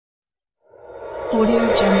Audio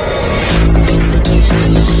Jungle.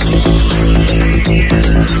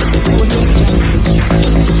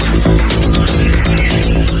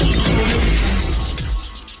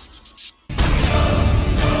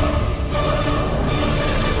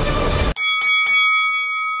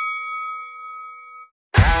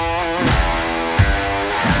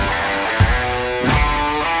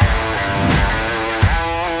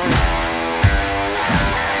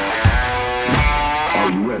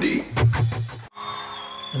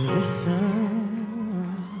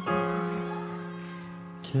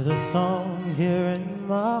 To the song here in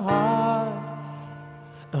my heart,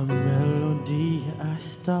 a melody I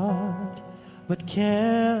start but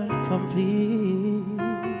can't complete.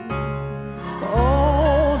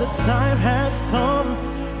 Oh, the time has come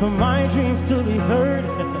for my dreams to be heard.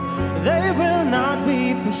 They will not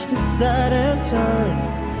be pushed aside and turned.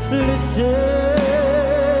 Listen,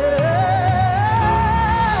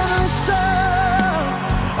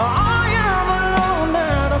 I am alone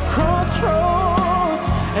at a crossroads,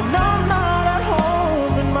 and I'm not at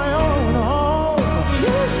home in my own home.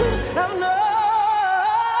 You should have known.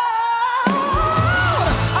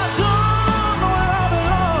 I don't know where I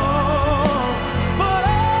belong, but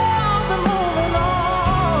I'll be moving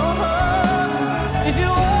on. If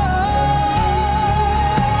you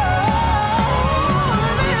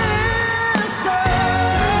listen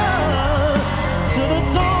to the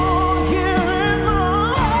song here in my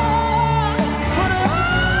heart, but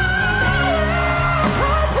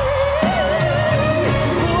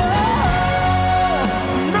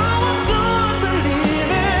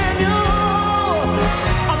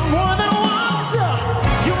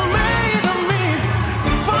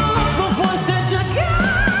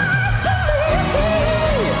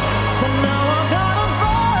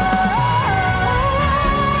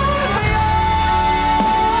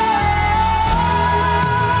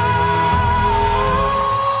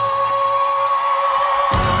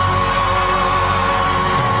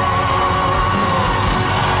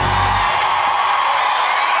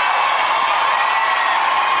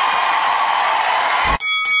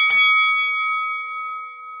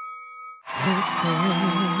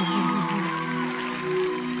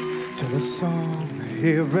to the song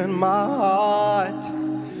here in my heart.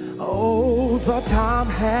 Oh, the time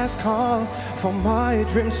has come for my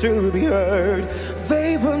dreams to be heard.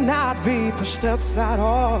 They will not be pushed outside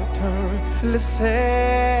or turned. Listen,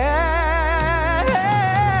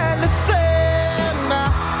 listen,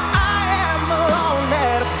 I am alone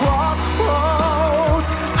at a crossroads.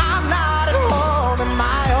 I'm not at home in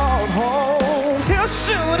my own home. You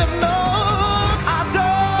should have known.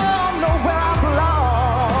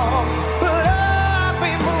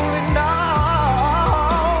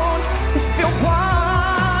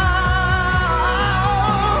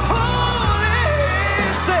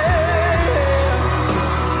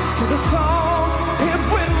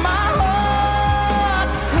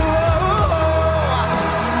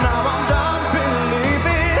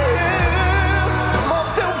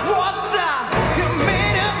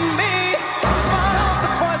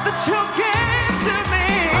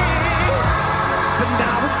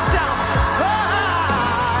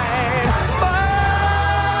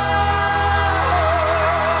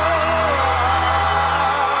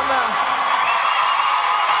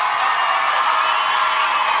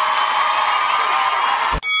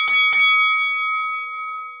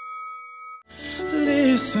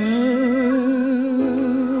 Listen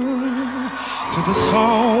to the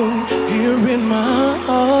song here in my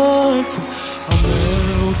heart, a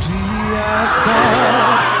melody I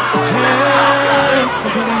start, can't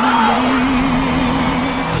believe.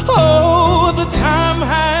 Oh, the time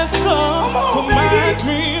has come for my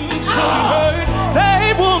dreams to be heard. They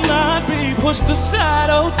will not be pushed aside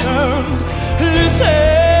or turned.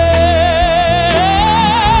 Listen.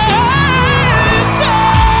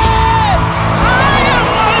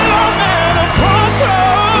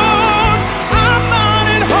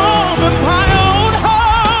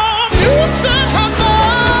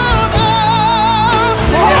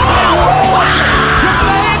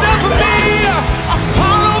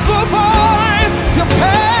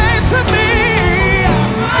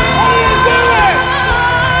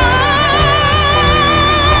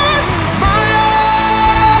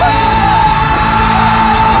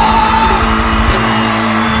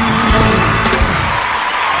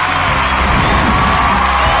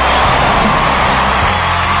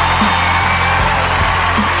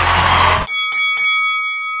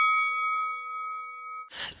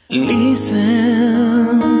 Listen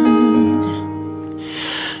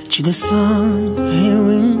to the song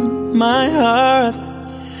here in my heart,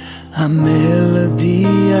 a melody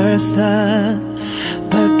I start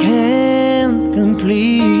but can't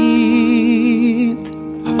complete.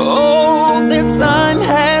 Oh, the time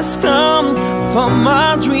has come for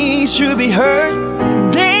my dreams to be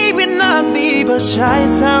heard. They will not be but shy,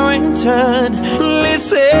 sour and turn.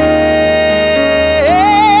 Listen.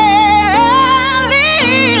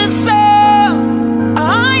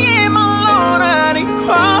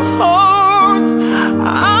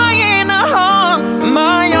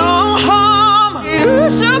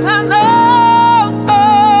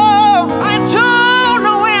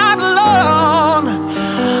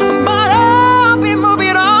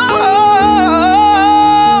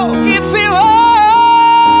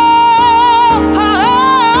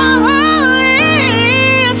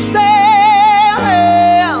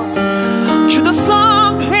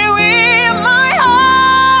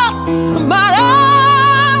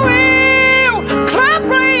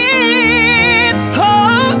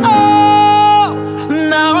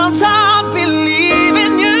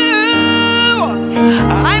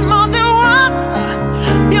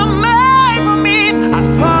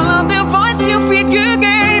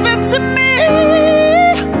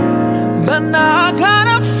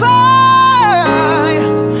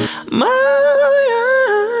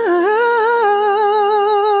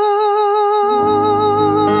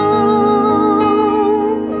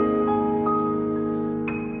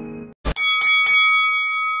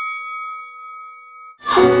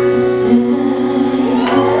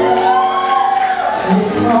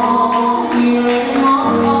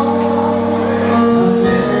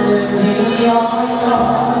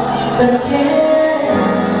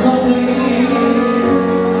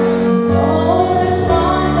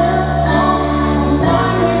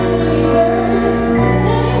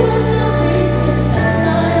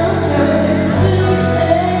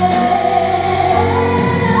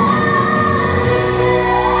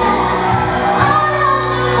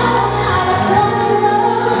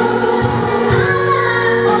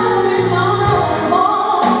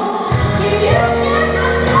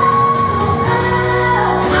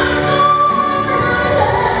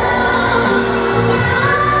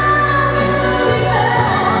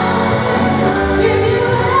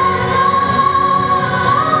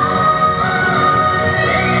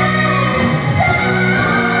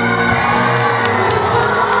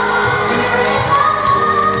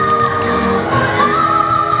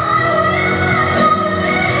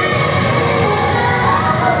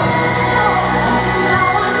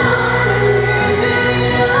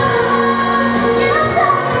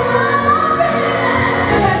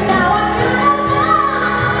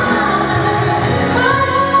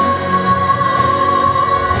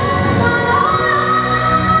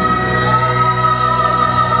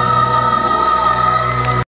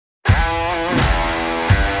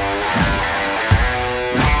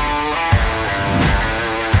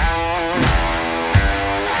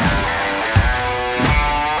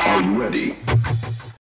 Ready?